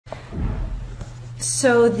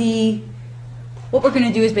So what we're going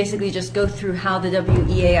to do is basically just go through how the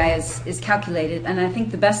WEAI is calculated, and I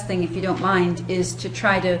think the best thing, if you don't mind, is to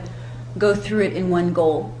try to go through it in one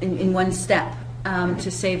goal, in one step,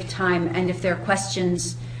 to save time, and if there are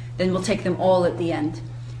questions, then we'll take them all at the end.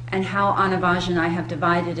 And how Anavaj and I have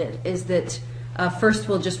divided it is that first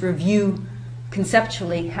we'll just review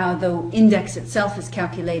conceptually how the index itself is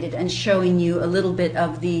calculated and showing you a little bit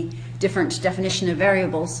of the different definition of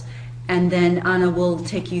variables, and then Anna will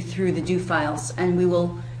take you through the do files, and we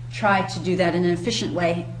will try to do that in an efficient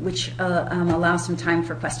way, which allows some time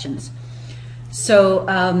for questions. So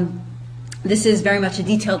this is very much a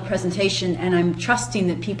detailed presentation, and I'm trusting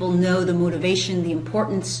that people know the motivation, the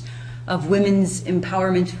importance of women's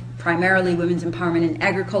empowerment, primarily women's empowerment in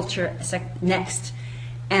agriculture next,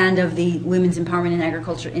 and of the Women's Empowerment in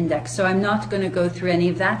Agriculture Index. So I'm not going to go through any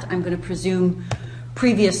of that. I'm going to presume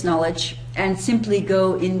previous knowledge and simply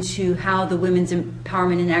go into how the Women's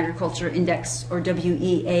Empowerment in Agriculture Index, or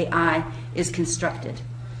WEAI, is constructed.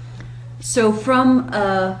 So from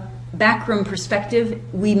a backroom perspective,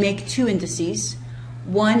 we make two indices.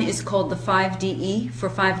 One is called the 5DE, for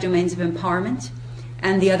 5 domains of empowerment,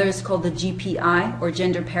 and the other is called the GPI, or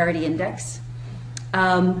Gender Parity Index.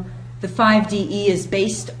 The 5DE is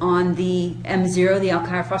based on the M0, the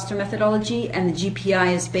Alkire-Foster methodology, and the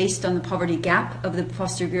GPI is based on the poverty gap of the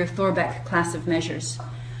Foster-Greer-Thorbecke class of measures.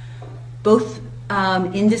 Both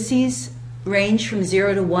indices range from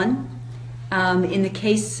 0 to 1. In the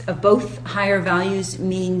case of both, higher values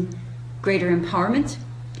mean greater empowerment,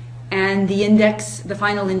 and the index, the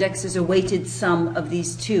final index, is a weighted sum of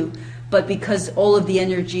these two. But because all of the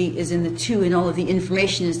energy is in the 2 and all of the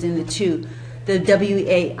information is in the 2, the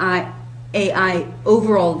WEAI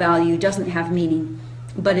overall value doesn't have meaning,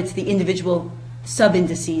 but it's the individual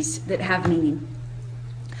sub-indices that have meaning.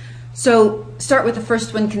 So start with the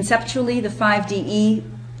first one conceptually. The 5DE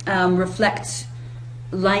reflects,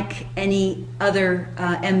 like any other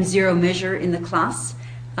M0 measure in the class,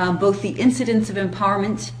 both the incidence of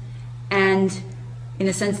empowerment and, in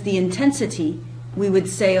a sense, the intensity, we would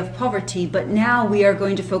say, of poverty, but now we are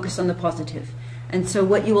going to focus on the positive. And so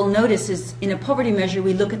what you will notice is, in a poverty measure,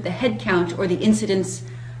 we look at the head count, or the incidence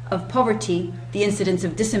of poverty, the incidence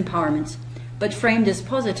of disempowerment. But framed as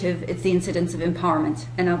positive, it's the incidence of empowerment,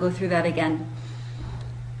 and I'll go through that again.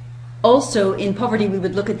 Also, in poverty, we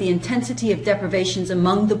would look at the intensity of deprivations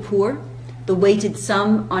among the poor, the weighted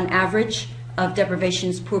sum on average of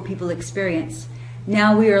deprivations poor people experience.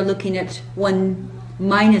 Now we are looking at one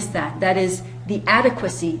minus that. That is the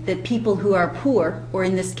adequacy that people who are poor, or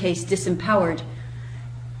in this case disempowered,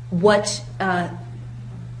 what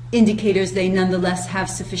indicators they nonetheless have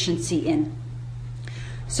sufficiency in.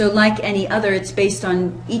 So like any other, it's based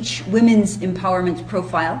on each women's empowerment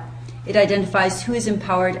profile. It identifies who is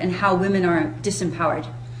empowered and how women are disempowered.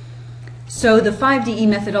 So the 5DE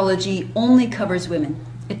methodology only covers women.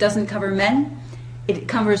 It doesn't cover men. It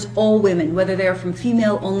covers all women, whether they are from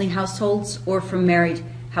female-only households or from married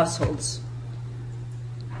households.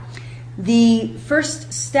 The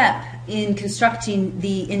first step in constructing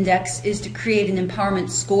the index is to create an empowerment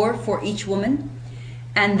score for each woman,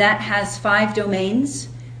 and that has 5 domains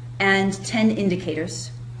and 10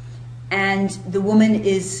 indicators. And the woman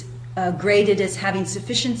is graded as having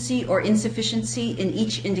sufficiency or insufficiency in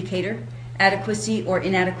each indicator, adequacy or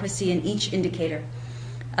inadequacy in each indicator.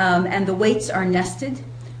 And the weights are nested,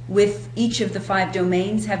 with each of the 5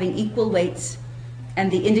 domains having equal weights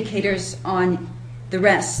and the indicators on the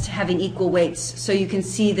rest having equal weights. So you can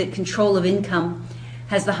see that control of income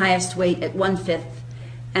has the highest weight at 1/5,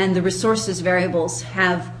 and the resources variables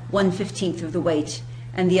have 1/15 of the weight,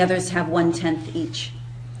 and the others have 1/10 each.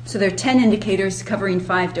 So there are 10 indicators covering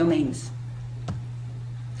 5 domains.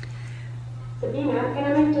 Sabina, can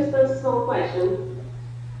I make just a small question?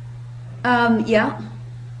 Yeah.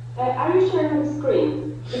 Are you sharing the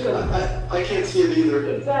screen? Because I can't see it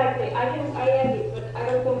either. Exactly. I add it, but I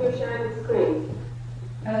don't think you're sharing the screen.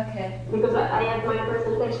 Okay. Because I have my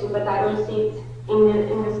presentation, but I don't see it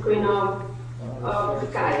in the screen of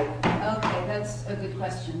Skype. Okay, that's a good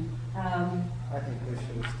question. I think they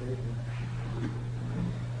should have stayed there.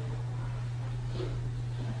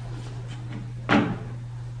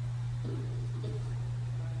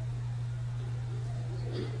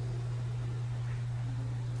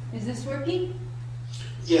 Is this working?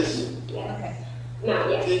 Yes. Yes. Okay. No,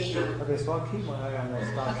 yes. Thank you. Okay, so I'll keep my eye on that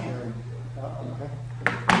stop Okay. sharing. Okay.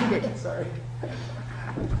 You did. Sorry.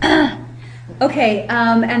 Okay,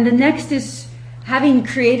 and the next is, having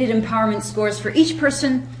created empowerment scores for each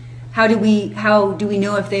person, how do we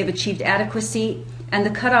know if they've achieved adequacy? And the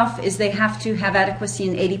cutoff is they have to have adequacy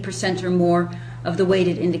in 80% or more of the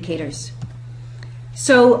weighted indicators.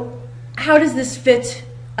 So how does this fit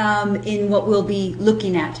in what we'll be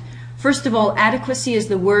looking at? First of all, adequacy is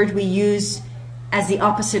the word we use as the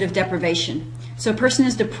opposite of deprivation. So a person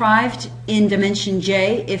is deprived in dimension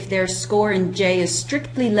J if their score in J is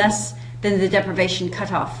strictly less than the deprivation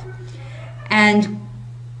cutoff. And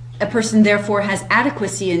a person therefore has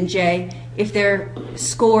adequacy in J if their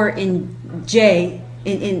score in J,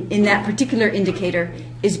 in that particular indicator,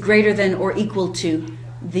 is greater than or equal to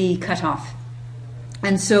the cutoff.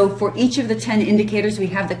 And so for each of the 10 indicators, we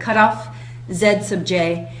have the cutoff, Z sub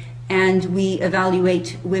J, and we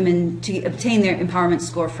evaluate women to obtain their empowerment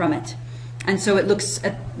score from it. And so it looks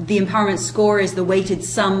at the empowerment score is the weighted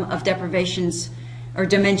sum of deprivations or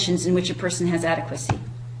dimensions in which a person has adequacy.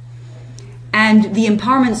 And the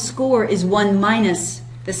empowerment score is 1 minus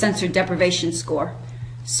the censored deprivation score.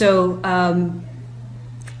 So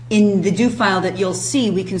in the do file that you'll see,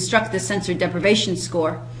 we construct the censored deprivation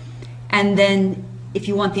score, and then if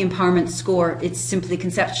you want the empowerment score, it's simply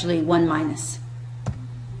conceptually 1 minus.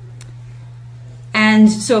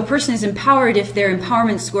 And so a person is empowered if their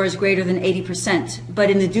empowerment score is greater than 80%. But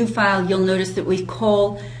in the do file, you'll notice that we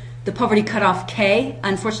call the poverty cutoff K.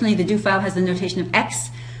 Unfortunately, the do file has the notation of X,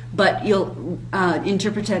 but you'll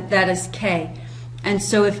interpret that as K. And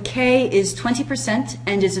so if K is 20%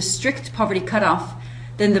 and is a strict poverty cutoff,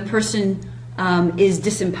 then the person is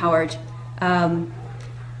disempowered.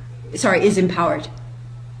 Is empowered.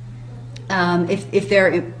 If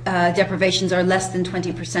their deprivations are less than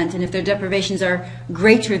 20%, and if their deprivations are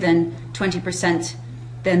greater than 20%,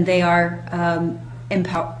 then they are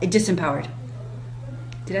disempowered.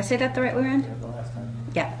 Did I say that the right way around? The last time.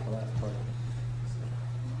 Yeah. The last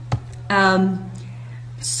part.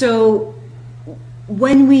 So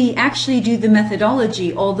when we actually do the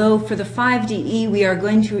methodology, although for the 5DE we are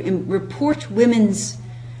going to report women's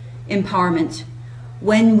empowerment,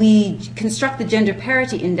 when we construct the gender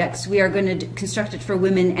parity index, we are going to construct it for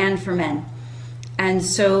women and for men. And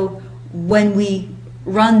so when we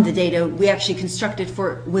run the data, we actually construct it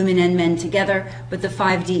for women and men together, but the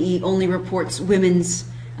 5DE only reports women's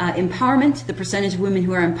empowerment, the percentage of women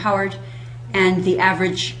who are empowered, and the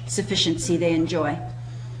average sufficiency they enjoy.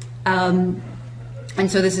 And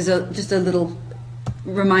so this is just a little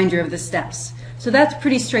reminder of the steps. So that's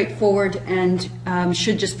pretty straightforward and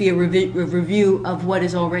should just be a review of what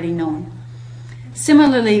is already known.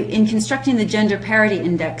 Similarly, in constructing the gender parity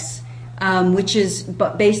index, which is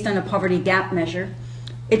based on a poverty gap measure,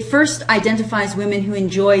 it first identifies women who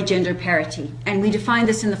enjoy gender parity. And we define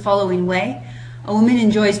this in the following way. A woman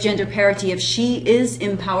enjoys gender parity if she is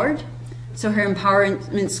empowered, so her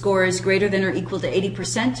empowerment score is greater than or equal to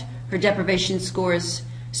 80%, her deprivation score is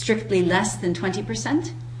strictly less than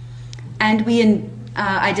 20%. And we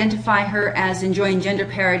identify her as enjoying gender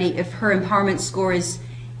parity if her empowerment score is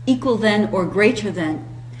equal then or greater than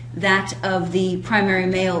that of the primary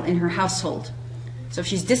male in her household. So if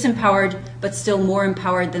she's disempowered but still more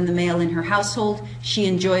empowered than the male in her household, she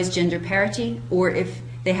enjoys gender parity, or if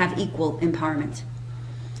they have equal empowerment.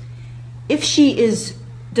 If she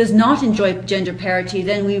does not enjoy gender parity,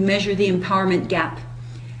 then we measure the empowerment gap.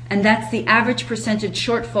 And that's the average percentage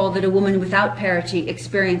shortfall that a woman without parity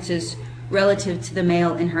experiences relative to the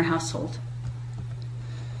male in her household.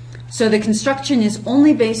 So the construction is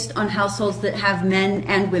only based on households that have men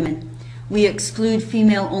and women. We exclude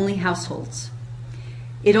female-only households.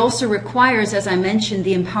 It also requires, as I mentioned,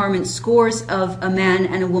 the empowerment scores of a man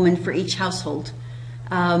and a woman for each household.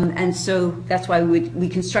 And so that's why we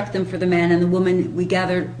construct them for the man and the woman. We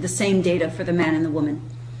gather the same data for the man and the woman.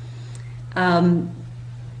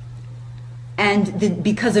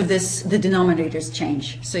 Because of this, the denominators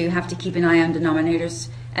change. So you have to keep an eye on denominators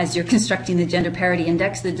as you're constructing the gender parity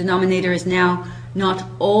index. The denominator is now not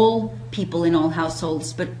all people in all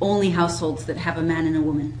households, but only households that have a man and a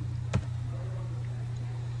woman.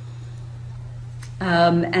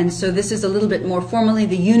 And so this is a little bit more formally.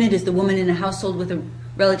 The unit is the woman in a household with a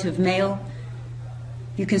relative male.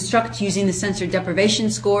 You construct using the censored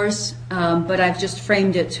deprivation scores, but I've just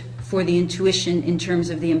framed it for the intuition in terms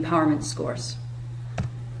of the empowerment scores.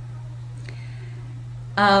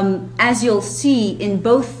 As you'll see, in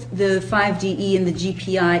both the 5DE and the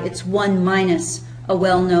GPI, it's 1 minus a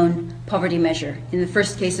well-known poverty measure. In the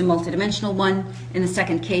first case, a multidimensional one. In the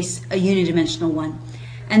second case, a unidimensional one.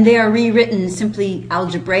 And they are rewritten simply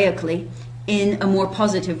algebraically in a more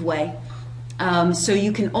positive way. So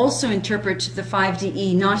you can also interpret the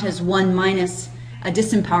 5DE not as 1 minus a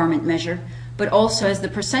disempowerment measure, but also as the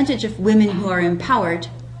percentage of women who are empowered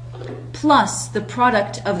plus the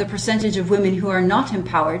product of the percentage of women who are not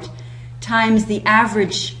empowered times the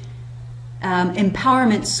average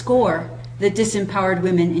empowerment score that disempowered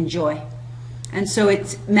women enjoy. And so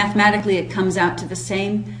it's mathematically it comes out to the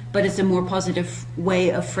same, but it's a more positive way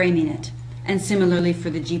of framing it. And similarly for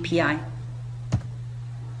the GPI.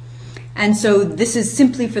 And so this is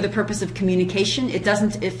simply for the purpose of communication. It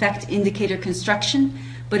doesn't affect indicator construction,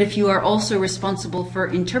 but if you are also responsible for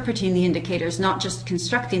interpreting the indicators, not just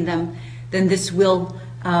constructing them, then this will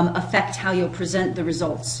affect how you'll present the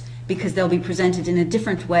results, because they'll be presented in a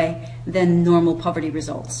different way than normal poverty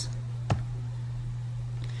results.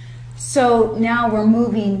 So now we're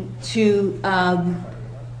moving to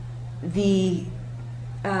the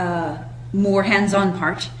more hands-on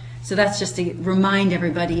part. So that's just to remind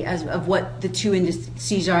everybody of what the two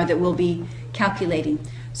indices are that we'll be calculating.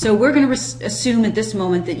 So we're going to assume at this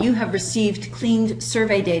moment that you have received cleaned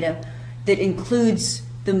survey data that includes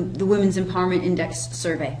the Women's Empowerment Index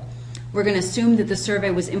survey. We're going to assume that the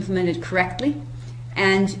survey was implemented correctly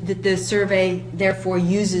and that the survey therefore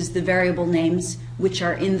uses the variable names which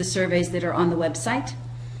are in the surveys that are on the website,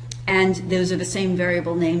 and those are the same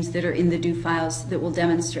variable names that are in the do files that will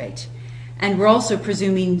demonstrate. And we're also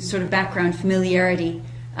presuming sort of background familiarity,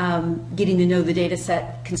 getting to know the data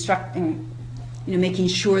set, making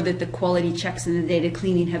sure that the quality checks and the data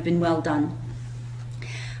cleaning have been well done.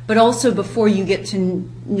 But also before you get to,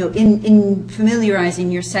 in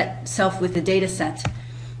familiarizing yourself with the data set,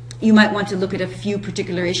 you might want to look at a few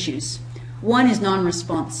particular issues. One is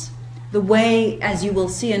non-response. The way, as you will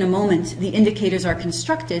see in a moment, the indicators are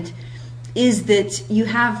constructed is that you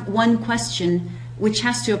have one question which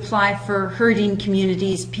has to apply for herding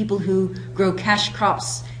communities, people who grow cash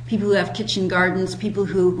crops, people who have kitchen gardens, people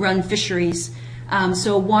who run fisheries,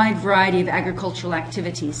 so a wide variety of agricultural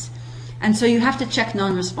activities. And so you have to check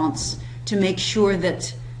non-response to make sure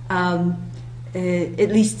that at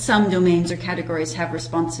least some domains or categories have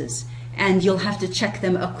responses. And you'll have to check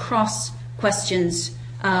them across questions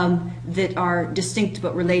that are distinct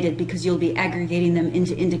but related, because you'll be aggregating them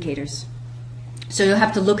into indicators. So you'll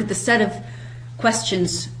have to look at the set of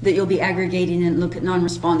questions that you'll be aggregating and look at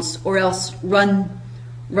non-response, or else run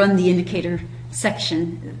the indicator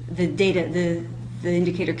section, the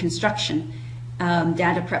indicator construction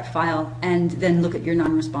data prep file, and then look at your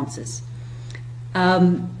non-responses.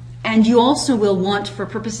 And you also will want, for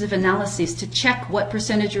purposes of analysis, to check what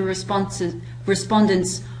percentage of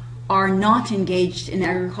respondents are not engaged in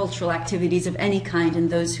agricultural activities of any kind and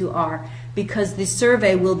those who are, because the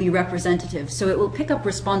survey will be representative. So it will pick up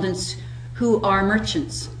respondents who are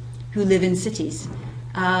merchants, who live in cities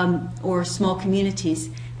or small communities.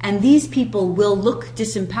 And these people will look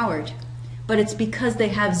disempowered, but it's because they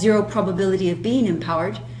have zero probability of being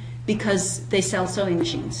empowered because they sell sewing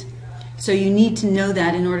machines. So you need to know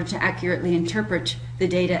that in order to accurately interpret the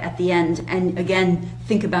data at the end, and again,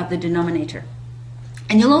 think about the denominator.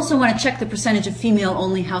 And you'll also want to check the percentage of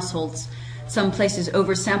female-only households. Some places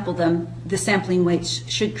oversample them. The sampling weights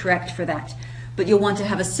should correct for that. But you'll want to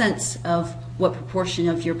have a sense of what proportion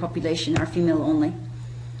of your population are female-only.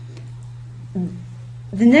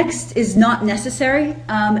 The next is not necessary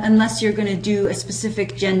unless you're going to do a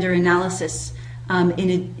specific gender analysis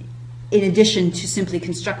in addition to simply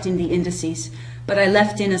constructing the indices. But I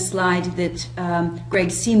left in a slide that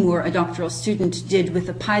Greg Seymour, a doctoral student, did with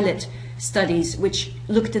the pilot studies, which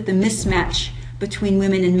looked at the mismatch between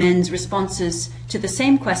women and men's responses to the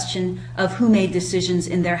same question of who made decisions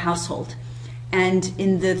in their household. And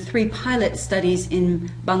in the 3 pilot studies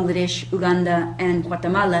in Bangladesh, Uganda, and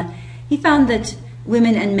Guatemala, he found that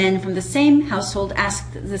women and men from the same household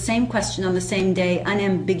asked the same question on the same day,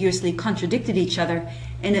 unambiguously contradicted each other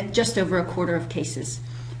in just over a quarter of cases.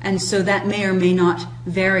 And so that may or may not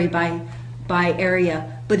vary by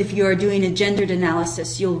area. But if you are doing a gendered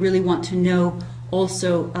analysis, you'll really want to know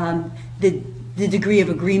also the degree of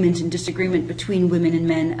agreement and disagreement between women and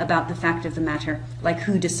men about the fact of the matter, like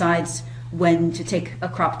who decides when to take a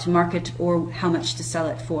crop to market or how much to sell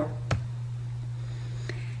it for.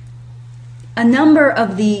 A number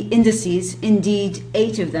of the indices, indeed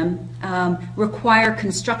 8 of them, require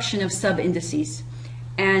construction of sub-indices.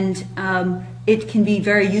 And it can be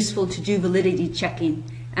very useful to do validity checking.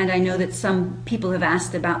 And I know that some people have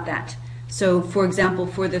asked about that. So, for example,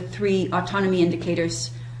 for the 3 autonomy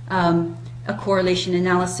indicators, a correlation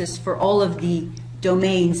analysis for all of the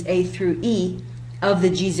domains A through E of the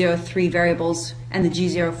G03 variables and the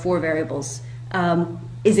G04 variables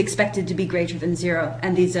is expected to be greater than 0,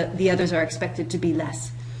 and the others are expected to be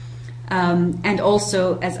less. And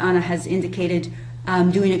also, as Anna has indicated,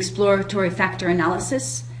 doing exploratory factor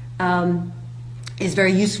analysis is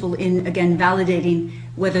very useful in, again, validating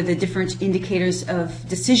whether the different indicators of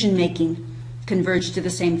decision-making converge to the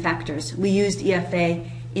same factors. We used EFA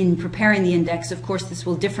in preparing the index. Of course, this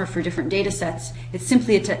will differ for different data sets. It's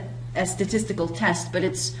simply a statistical test, but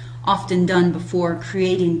it's often done before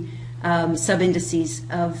creating sub-indices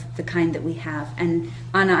of the kind that we have. And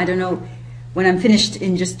Anna, I don't know, when I'm finished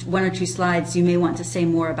in just 1 or 2 slides, you may want to say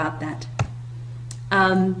more about that.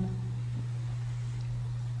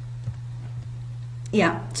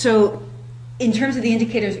 Yeah, so in terms of the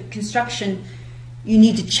indicator construction, you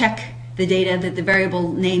need to check the data that the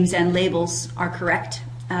variable names and labels are correct,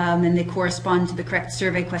 and they correspond to the correct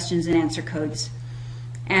survey questions and answer codes.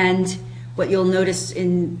 And what you'll notice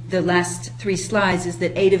in the last 3 slides is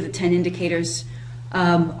that 8 of the 10 indicators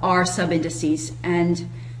are sub-indices, and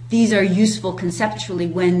these are useful conceptually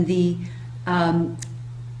when the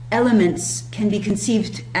elements can be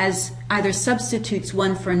conceived as either substitutes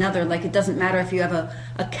one for another, like it doesn't matter if you have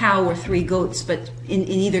a cow or 3 goats, but in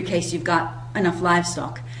either case you've got enough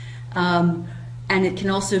livestock. And it can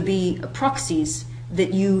also be proxies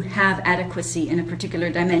that you have adequacy in a particular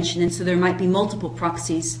dimension, and so there might be multiple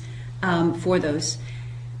proxies for those.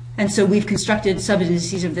 And so we've constructed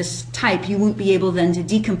sub-indices of this type. You won't be able then to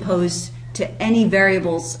decompose to any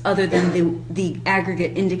variables other than the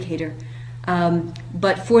aggregate indicator.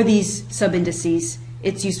 But for these sub-indices,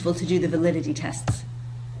 it's useful to do the validity tests.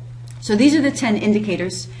 So these are the 10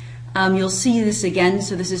 indicators. You'll see this again,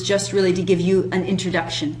 so this is just really to give you an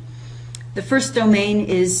introduction. The first domain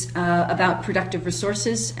is about productive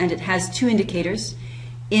resources, and it has 2 indicators.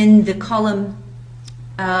 In the column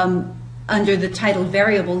under the title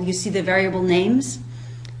variable, you see the variable names,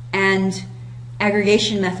 and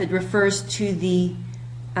aggregation method refers to the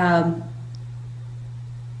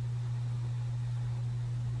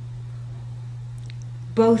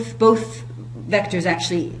both vectors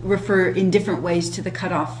actually refer in different ways to the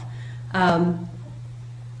cutoff.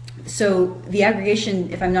 So the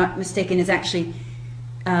aggregation, if I'm not mistaken, is actually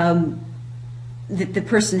that the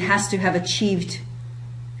person has to have achieved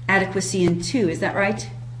adequacy in 2. Is that right?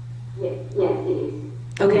 Yes, it is.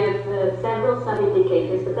 Okay. We have several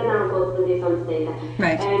sub-indicators, but then I'll go through this on data.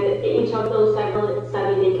 Right. And each of those several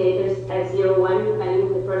sub-indicators has 0, 1,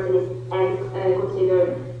 value the person is considered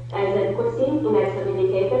as adequacy in that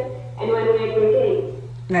sub-indicator. And when we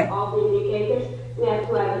aggregate all the indicators, we have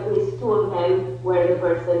to have at least 2 of them where the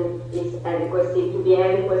person is adequacy, to be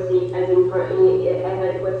adequacy as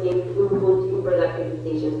adequacy input in productive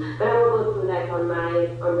decisions. But I will go through that on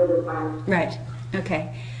the file. Right.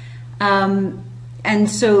 Okay. And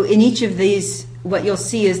so in each of these, what you'll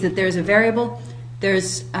see is that there's a variable,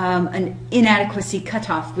 there's an inadequacy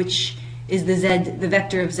cutoff, which is the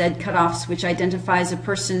vector of Z cutoffs, which identifies a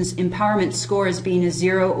person's empowerment score as being a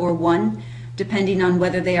 0 or 1, depending on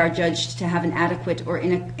whether they are judged to have an adequate or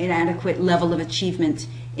inadequate level of achievement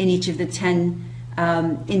in each of the 10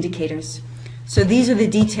 indicators. So these are the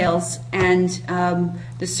details, and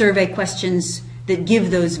the survey questions that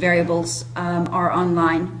give those variables are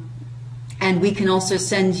online. And we can also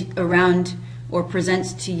send around or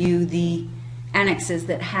present to you the annexes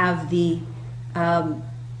that have the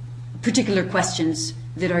particular questions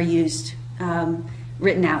that are used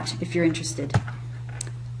written out if you're interested.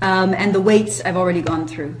 And the weights I've already gone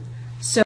through.